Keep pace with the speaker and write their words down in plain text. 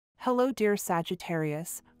Hello dear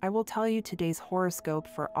Sagittarius, I will tell you today's horoscope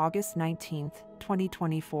for August 19th,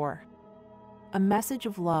 2024. A message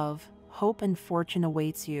of love, hope and fortune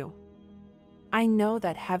awaits you. I know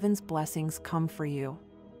that heaven's blessings come for you.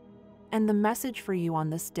 And the message for you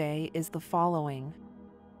on this day is the following.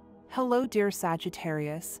 Hello dear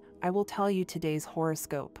Sagittarius, I will tell you today's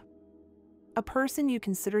horoscope. A person you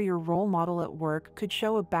consider your role model at work could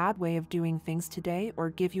show a bad way of doing things today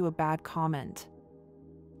or give you a bad comment.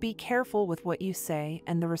 Be careful with what you say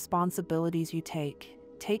and the responsibilities you take.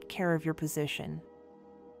 Take care of your position.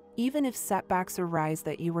 Even if setbacks arise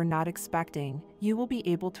that you were not expecting, you will be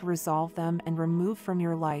able to resolve them and remove from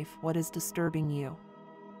your life what is disturbing you.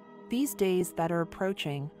 These days that are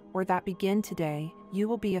approaching, or that begin today, you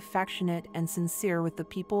will be affectionate and sincere with the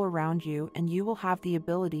people around you, and you will have the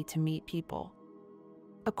ability to meet people.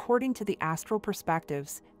 According to the astral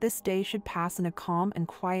perspectives, this day should pass in a calm and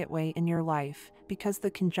quiet way in your life, because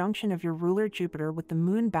the conjunction of your ruler Jupiter with the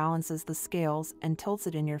moon balances the scales and tilts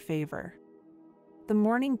it in your favor. The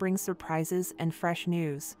morning brings surprises and fresh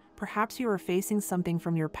news. Perhaps you are facing something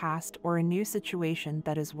from your past or a new situation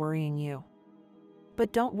that is worrying you.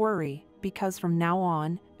 But don't worry, because from now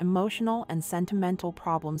on, emotional and sentimental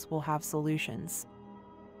problems will have solutions.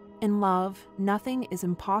 In love, nothing is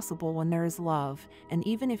impossible when there is love, and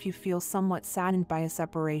even if you feel somewhat saddened by a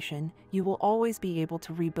separation, you will always be able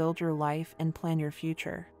to rebuild your life and plan your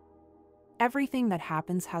future. Everything that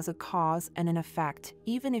happens has a cause and an effect,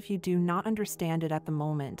 even if you do not understand it at the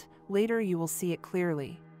moment, later you will see it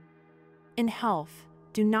clearly. In health,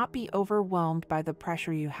 do not be overwhelmed by the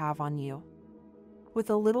pressure you have on you. With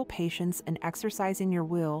a little patience and exercising your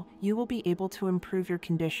will, you will be able to improve your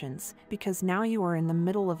conditions, because now you are in the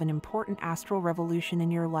middle of an important astral revolution in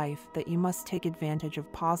your life that you must take advantage of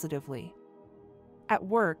positively. At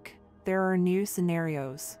work, there are new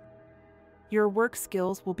scenarios. Your work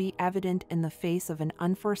skills will be evident in the face of an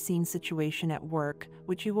unforeseen situation at work,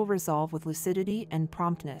 which you will resolve with lucidity and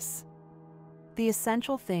promptness. The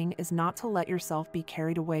essential thing is not to let yourself be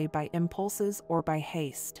carried away by impulses or by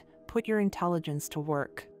haste. Put your intelligence to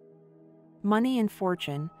work. Money and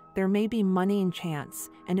fortune, there may be money and chance,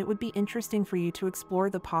 and it would be interesting for you to explore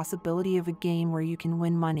the possibility of a game where you can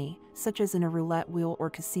win money, such as in a roulette wheel or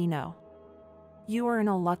casino. You are in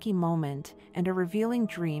a lucky moment, and a revealing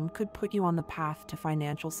dream could put you on the path to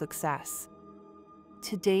financial success.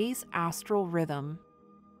 Today's astral rhythm.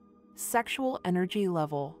 Sexual energy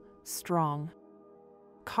level, strong.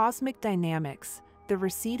 Cosmic dynamics, the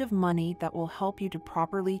receipt of money that will help you to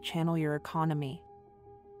properly channel your economy.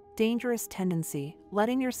 Dangerous tendency,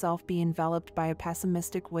 letting yourself be enveloped by a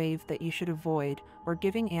pessimistic wave that you should avoid, or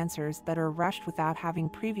giving answers that are rushed without having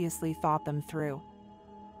previously thought them through.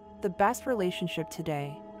 The best relationship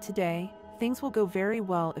today, things will go very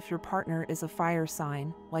well if your partner is a fire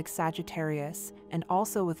sign, like Sagittarius, and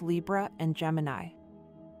also with Libra and Gemini.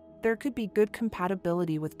 There could be good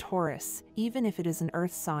compatibility with Taurus, even if it is an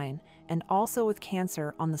earth sign, and also with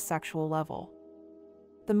Cancer on the sexual level.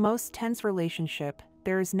 The most tense relationship,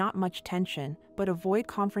 there is not much tension, but avoid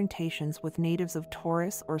confrontations with natives of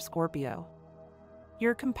Taurus or Scorpio.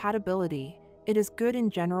 Your compatibility, it is good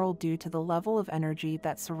in general due to the level of energy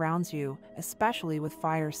that surrounds you, especially with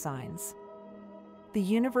fire signs. The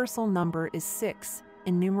universal number is 6.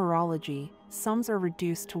 In numerology, sums are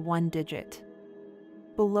reduced to one digit.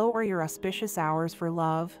 Below are your auspicious hours for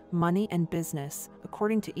love, money and business,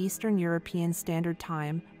 according to Eastern European Standard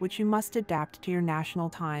Time, which you must adapt to your national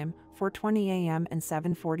time, 4:20 a.m. and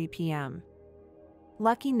 7:40 p.m.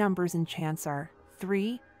 Lucky numbers and chance are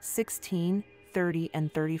 3, 16, 30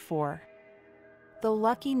 and 34. The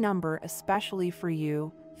lucky number especially for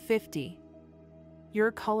you, 50.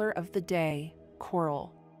 Your color of the day,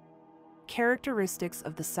 coral. Characteristics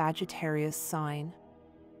of the Sagittarius sign.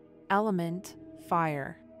 Element,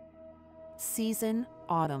 fire. Season,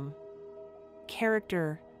 autumn.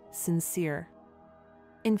 Character, sincere.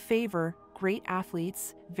 In favor, great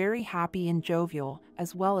athletes, very happy and jovial,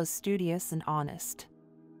 as well as studious and honest.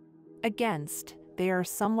 Against, they are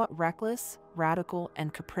somewhat reckless, radical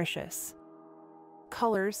and capricious.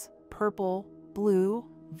 Colors, purple, blue,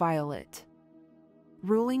 violet.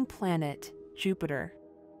 Ruling planet, Jupiter.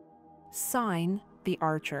 Sign, the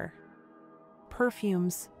Archer.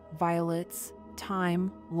 Perfumes, violets,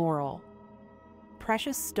 thyme, laurel.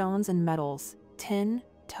 Precious stones and metals, tin,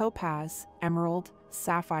 topaz, emerald,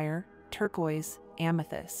 sapphire, turquoise,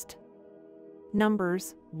 amethyst.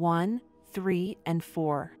 Numbers 1, 3, and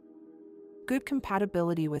 4. Good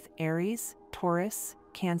compatibility with Aries, Taurus,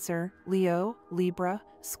 Cancer, Leo, Libra,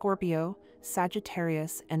 Scorpio,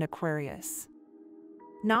 Sagittarius, and Aquarius.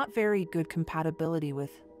 Not very good compatibility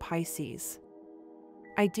with Pisces.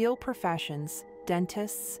 Ideal professions: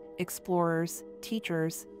 dentists, explorers,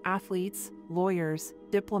 teachers, athletes, lawyers,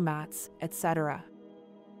 diplomats, etc.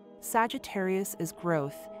 Sagittarius is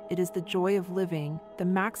growth. It is the joy of living, the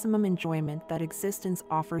maximum enjoyment that existence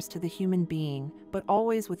offers to the human being, but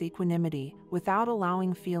always with equanimity, without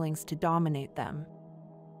allowing feelings to dominate them.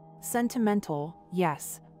 Sentimental,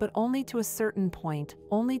 yes, but only to a certain point,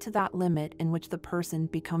 only to that limit in which the person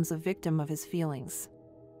becomes a victim of his feelings.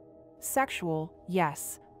 Sexual,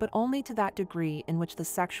 yes, but only to that degree in which the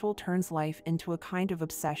sexual turns life into a kind of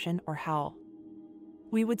obsession or hell.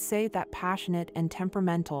 We would say that passionate and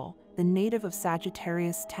temperamental, the native of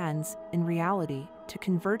Sagittarius tends, in reality, to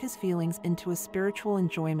convert his feelings into a spiritual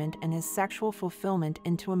enjoyment and his sexual fulfillment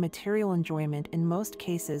into a material enjoyment, in most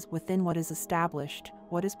cases within what is established,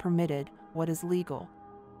 what is permitted, what is legal.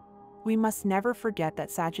 We must never forget that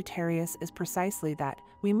Sagittarius is precisely that.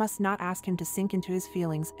 We must not ask him to sink into his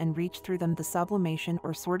feelings and reach through them the sublimation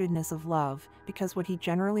or sordidness of love, because what he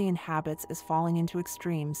generally inhabits is falling into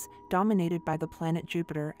extremes, dominated by the planet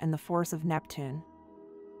Jupiter and the force of Neptune.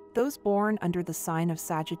 Those born under the sign of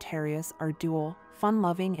Sagittarius are dual,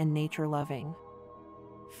 fun-loving and nature-loving.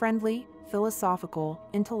 Friendly, philosophical,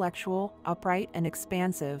 intellectual, upright, and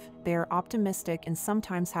expansive, they are optimistic and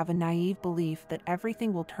sometimes have a naive belief that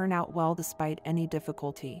everything will turn out well despite any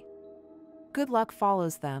difficulty. Good luck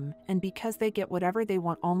follows them, and because they get whatever they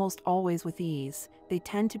want almost always with ease, they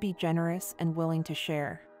tend to be generous and willing to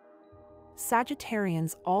share.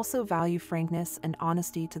 Sagittarians also value frankness and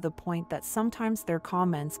honesty to the point that sometimes their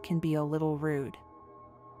comments can be a little rude.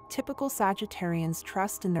 Typical Sagittarians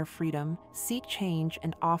trust in their freedom, seek change,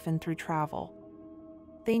 and often through travel.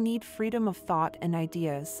 They need freedom of thought and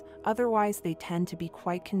ideas, otherwise they tend to be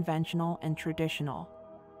quite conventional and traditional.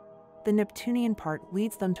 The Neptunian part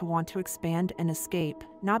leads them to want to expand and escape,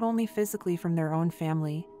 not only physically from their own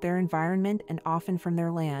family, their environment, and often from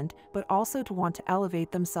their land, but also to want to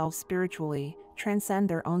elevate themselves spiritually, transcend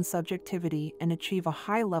their own subjectivity, and achieve a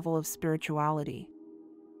high level of spirituality.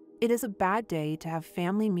 It is a bad day to have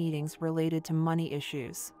family meetings related to money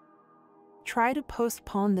issues. Try to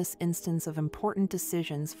postpone this instance of important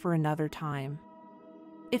decisions for another time.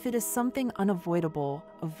 If it is something unavoidable,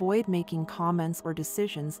 avoid making comments or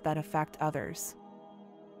decisions that affect others.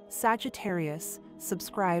 Sagittarius,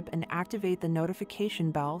 subscribe and activate the notification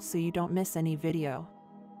bell so you don't miss any video.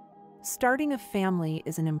 Starting a family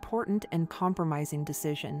is an important and compromising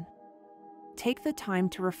decision. Take the time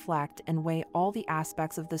to reflect and weigh all the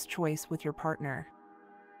aspects of this choice with your partner.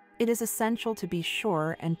 It is essential to be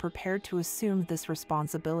sure and prepared to assume this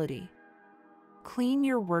responsibility. Clean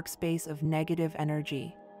your workspace of negative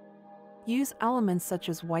energy. Use elements such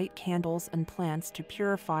as white candles and plants to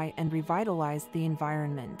purify and revitalize the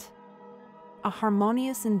environment. A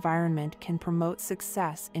harmonious environment can promote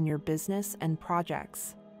success in your business and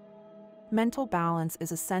projects. Mental balance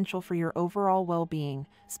is essential for your overall well-being.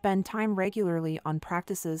 Spend time regularly on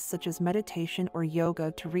practices such as meditation or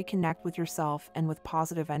yoga to reconnect with yourself and with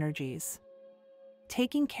positive energies.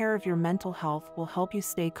 Taking care of your mental health will help you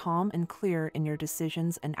stay calm and clear in your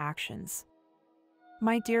decisions and actions.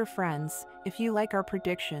 My dear friends, if you like our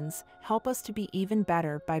predictions, help us to be even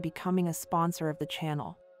better by becoming a sponsor of the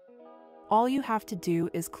channel. All you have to do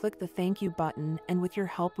is click the thank you button, and with your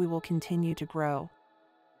help we will continue to grow.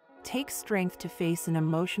 Take strength to face an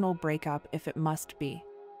emotional breakup if it must be.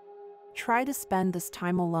 Try to spend this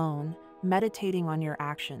time alone, meditating on your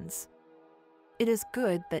actions. It is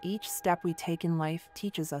good that each step we take in life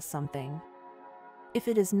teaches us something. If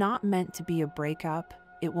it is not meant to be a breakup,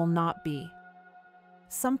 it will not be.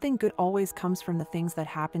 Something good always comes from the things that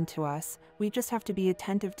happen to us. We just have to be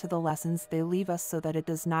attentive to the lessons they leave us so that it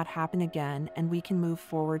does not happen again and we can move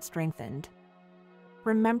forward strengthened.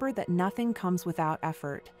 Remember that nothing comes without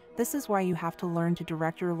effort. This is why you have to learn to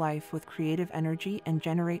direct your life with creative energy and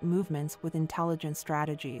generate movements with intelligent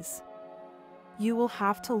strategies. You will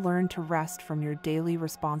have to learn to rest from your daily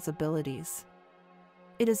responsibilities.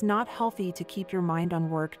 It is not healthy to keep your mind on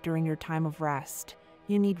work during your time of rest.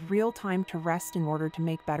 You need real time to rest in order to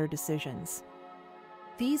make better decisions.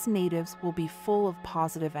 These natives will be full of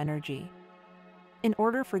positive energy. In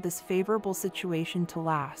order for this favorable situation to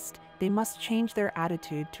last, they must change their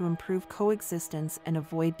attitude to improve coexistence and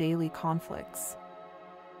avoid daily conflicts.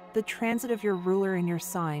 The transit of your ruler in your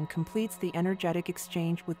sign completes the energetic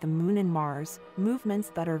exchange with the Moon and Mars,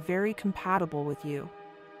 movements that are very compatible with you.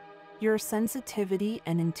 Your sensitivity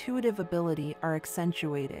and intuitive ability are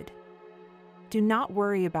accentuated. Do not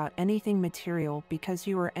worry about anything material because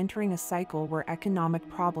you are entering a cycle where economic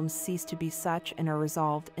problems cease to be such and are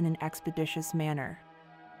resolved in an expeditious manner.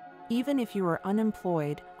 Even if you are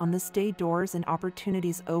unemployed, on this day doors and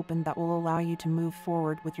opportunities open that will allow you to move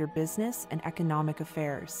forward with your business and economic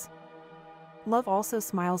affairs. Love also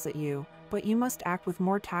smiles at you, but you must act with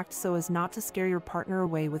more tact so as not to scare your partner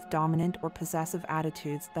away with dominant or possessive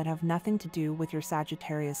attitudes that have nothing to do with your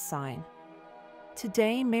Sagittarius sign.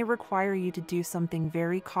 Today may require you to do something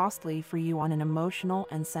very costly for you on an emotional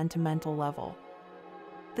and sentimental level.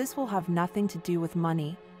 This will have nothing to do with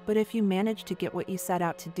money, but if you manage to get what you set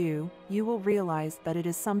out to do, you will realize that it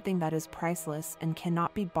is something that is priceless and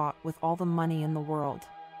cannot be bought with all the money in the world.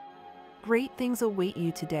 Great things await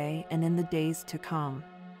you today and in the days to come.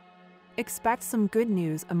 Expect some good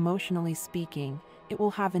news emotionally speaking. It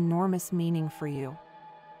will have enormous meaning for you.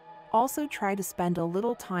 Also try to spend a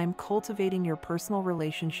little time cultivating your personal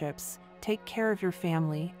relationships, take care of your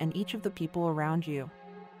family and each of the people around you.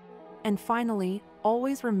 And finally,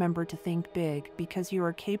 always remember to think big because you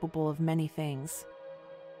are capable of many things.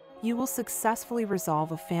 You will successfully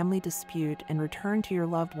resolve a family dispute and return to your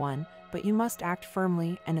loved one, but you must act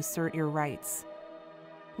firmly and assert your rights.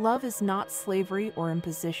 Love is not slavery or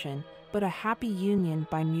imposition, but a happy union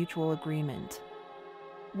by mutual agreement.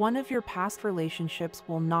 One of your past relationships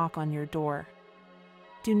will knock on your door.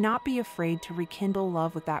 Do not be afraid to rekindle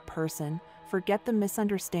love with that person. Forget the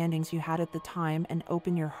misunderstandings you had at the time and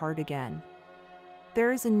open your heart again.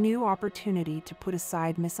 There is a new opportunity to put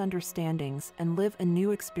aside misunderstandings and live a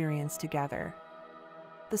new experience together.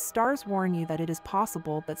 The stars warn you that it is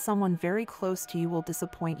possible that someone very close to you will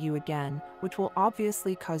disappoint you again, which will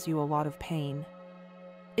obviously cause you a lot of pain.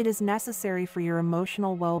 It is necessary for your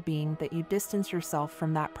emotional well-being that you distance yourself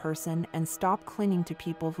from that person and stop clinging to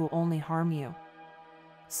people who only harm you.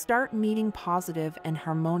 Start meeting positive and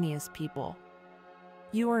harmonious people.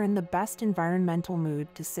 You are in the best environmental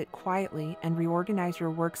mood to sit quietly and reorganize your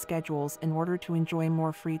work schedules in order to enjoy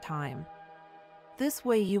more free time. This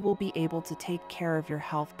way you will be able to take care of your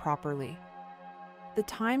health properly. The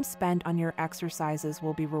time spent on your exercises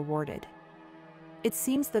will be rewarded. It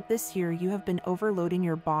seems that this year you have been overloading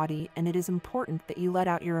your body, and it is important that you let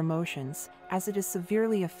out your emotions, as it is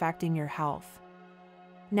severely affecting your health.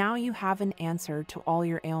 Now you have an answer to all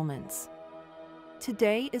your ailments.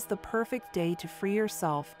 Today is the perfect day to free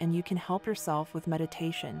yourself, and you can help yourself with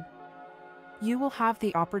meditation. You will have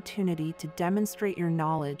the opportunity to demonstrate your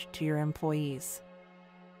knowledge to your employees.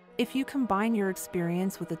 If you combine your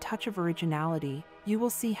experience with a touch of originality, you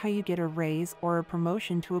will see how you get a raise or a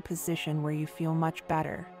promotion to a position where you feel much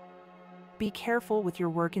better. Be careful with your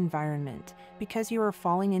work environment, because you are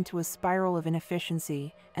falling into a spiral of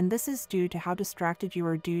inefficiency, and this is due to how distracted you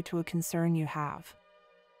are due to a concern you have.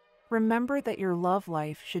 Remember that your love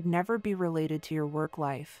life should never be related to your work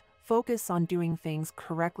life. Focus on doing things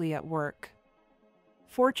correctly at work.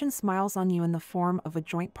 Fortune smiles on you in the form of a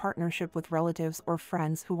joint partnership with relatives or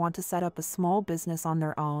friends who want to set up a small business on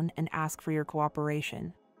their own and ask for your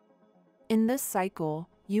cooperation. In this cycle,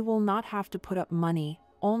 you will not have to put up money,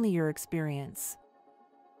 only your experience.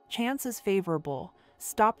 Chance is favorable.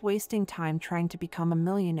 Stop wasting time trying to become a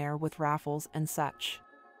millionaire with raffles and such.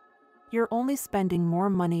 You're only spending more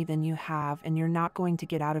money than you have, and you're not going to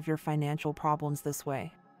get out of your financial problems this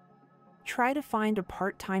way. Try to find a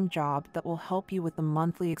part-time job that will help you with the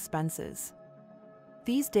monthly expenses.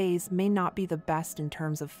 These days may not be the best in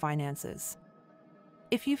terms of finances.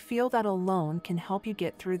 If you feel that a loan can help you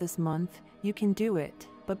get through this month, you can do it,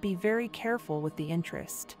 but be very careful with the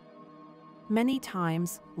interest. Many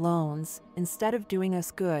times, loans, instead of doing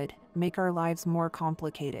us good, make our lives more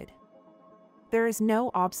complicated. There is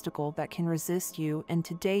no obstacle that can resist you, and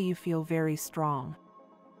today you feel very strong.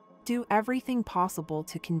 Do everything possible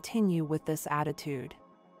to continue with this attitude.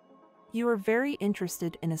 You are very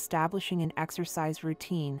interested in establishing an exercise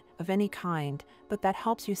routine of any kind, but that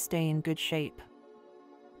helps you stay in good shape.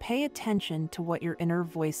 Pay attention to what your inner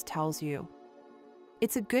voice tells you.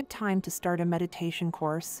 It's a good time to start a meditation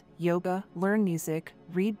course, yoga, learn music,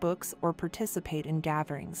 read books, or participate in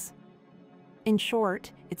gatherings. In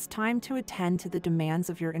short, it's time to attend to the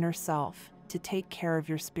demands of your inner self, to take care of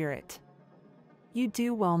your spirit. You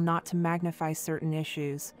do well not to magnify certain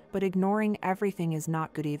issues, but ignoring everything is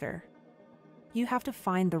not good either. You have to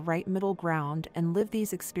find the right middle ground and live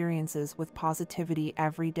these experiences with positivity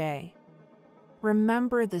every day.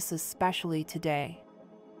 Remember this especially today.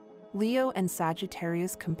 Leo and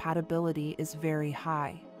Sagittarius compatibility is very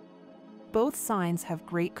high. Both signs have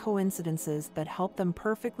great coincidences that help them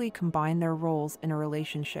perfectly combine their roles in a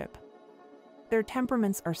relationship. Their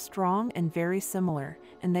temperaments are strong and very similar,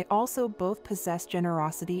 and they also both possess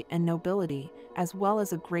generosity and nobility, as well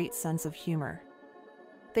as a great sense of humor.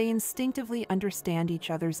 They instinctively understand each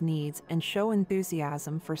other's needs and show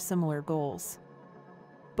enthusiasm for similar goals.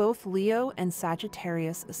 Both Leo and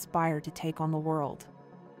Sagittarius aspire to take on the world.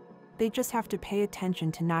 They just have to pay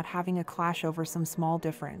attention to not having a clash over some small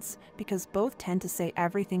difference, because both tend to say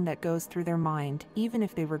everything that goes through their mind, even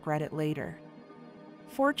if they regret it later.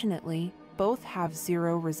 Fortunately, both have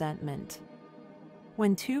zero resentment.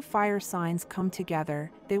 When two fire signs come together,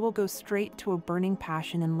 they will go straight to a burning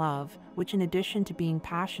passion in love, which in addition to being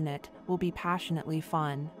passionate, will be passionately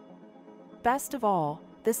fun. Best of all,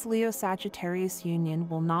 this Leo-Sagittarius union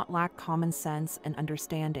will not lack common sense and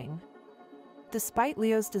understanding. Despite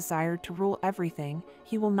Leo's desire to rule everything,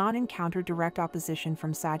 he will not encounter direct opposition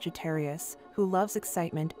from Sagittarius, who loves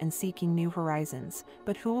excitement and seeking new horizons,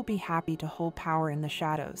 but who will be happy to hold power in the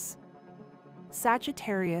shadows.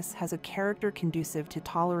 Sagittarius has a character conducive to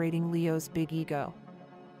tolerating Leo's big ego.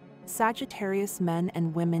 Sagittarius men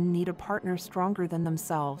and women need a partner stronger than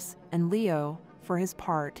themselves, and Leo, for his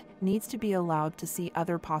part, needs to be allowed to see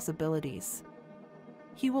other possibilities.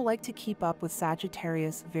 He will like to keep up with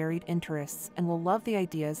Sagittarius' varied interests and will love the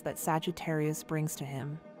ideas that Sagittarius brings to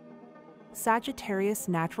him. Sagittarius'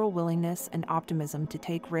 natural willingness and optimism to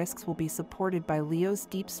take risks will be supported by Leo's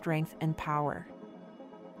deep strength and power.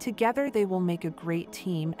 Together they will make a great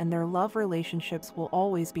team, and their love relationships will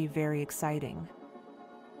always be very exciting.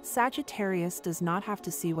 Sagittarius does not have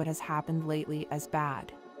to see what has happened lately as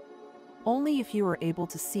bad. Only if you are able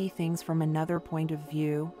to see things from another point of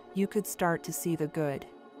view, you could start to see the good.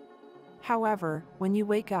 However, when you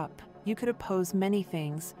wake up, you could oppose many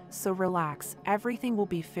things, so relax, everything will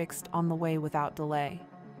be fixed on the way without delay.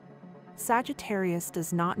 Sagittarius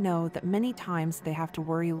does not know that many times they have to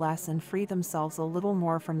worry less and free themselves a little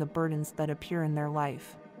more from the burdens that appear in their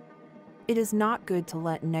life. It is not good to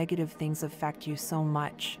let negative things affect you so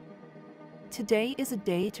much. Today is a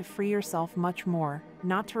day to free yourself much more,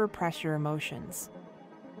 not to repress your emotions.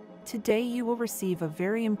 Today you will receive a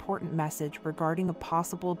very important message regarding a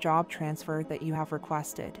possible job transfer that you have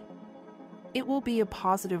requested. It will be a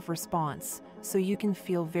positive response, so you can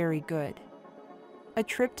feel very good. A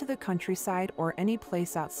trip to the countryside or any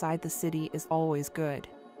place outside the city is always good.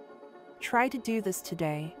 Try to do this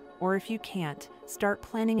today, or if you can't, start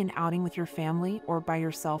planning an outing with your family or by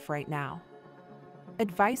yourself right now.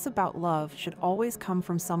 Advice about love should always come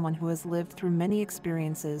from someone who has lived through many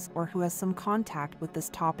experiences or who has some contact with this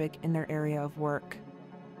topic in their area of work.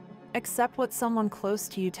 Accept what someone close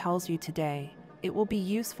to you tells you today. It will be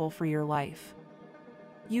useful for your life.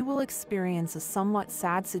 You will experience a somewhat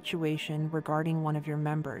sad situation regarding one of your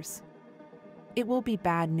members. It will be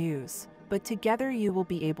bad news, but together you will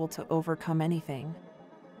be able to overcome anything.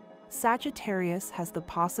 Sagittarius has the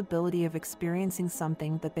possibility of experiencing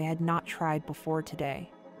something that they had not tried before today.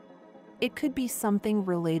 It could be something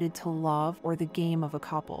related to love or the game of a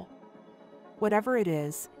couple. Whatever it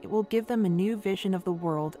is, it will give them a new vision of the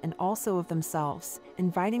world and also of themselves,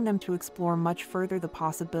 inviting them to explore much further the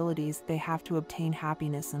possibilities they have to obtain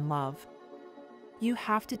happiness and love. You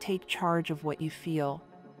have to take charge of what you feel.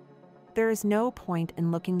 There is no point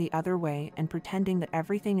in looking the other way and pretending that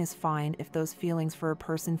everything is fine if those feelings for a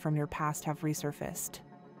person from your past have resurfaced.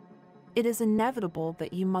 It is inevitable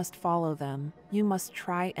that you must follow them, you must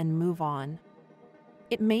try and move on.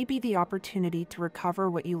 It may be the opportunity to recover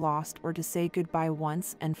what you lost or to say goodbye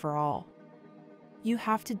once and for all. You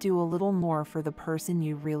have to do a little more for the person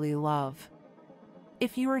you really love.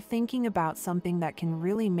 If you are thinking about something that can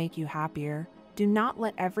really make you happier, do not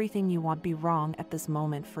let everything you want be wrong at this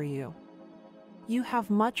moment for you. You have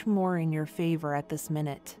much more in your favor at this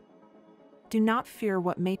minute. Do not fear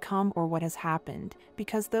what may come or what has happened,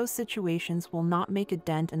 because those situations will not make a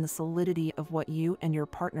dent in the solidity of what you and your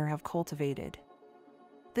partner have cultivated.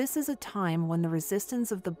 This is a time when the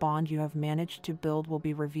resistance of the bond you have managed to build will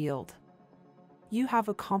be revealed. You have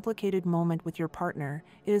a complicated moment with your partner.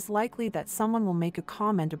 It is likely that someone will make a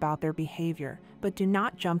comment about their behavior, but do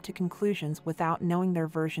not jump to conclusions without knowing their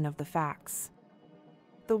version of the facts.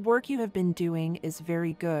 The work you have been doing is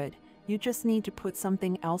very good. You just need to put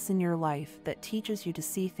something else in your life that teaches you to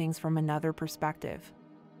see things from another perspective.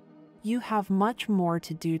 You have much more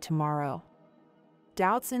to do tomorrow.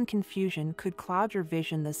 Doubts and confusion could cloud your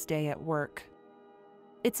vision this day at work.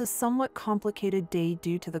 It's a somewhat complicated day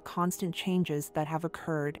due to the constant changes that have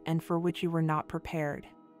occurred and for which you were not prepared.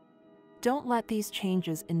 Don't let these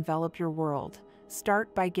changes envelop your world.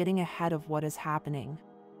 Start by getting ahead of what is happening.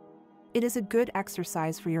 It is a good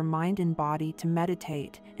exercise for your mind and body to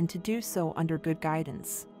meditate and to do so under good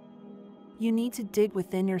guidance. You need to dig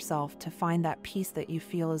within yourself to find that peace that you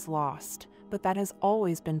feel is lost, but that has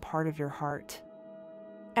always been part of your heart.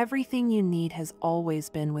 Everything you need has always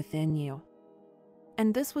been within you.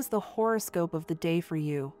 And this was the horoscope of the day for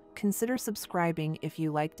you. Consider subscribing if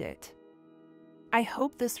you liked it. I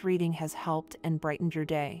hope this reading has helped and brightened your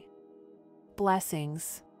day.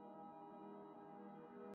 Blessings.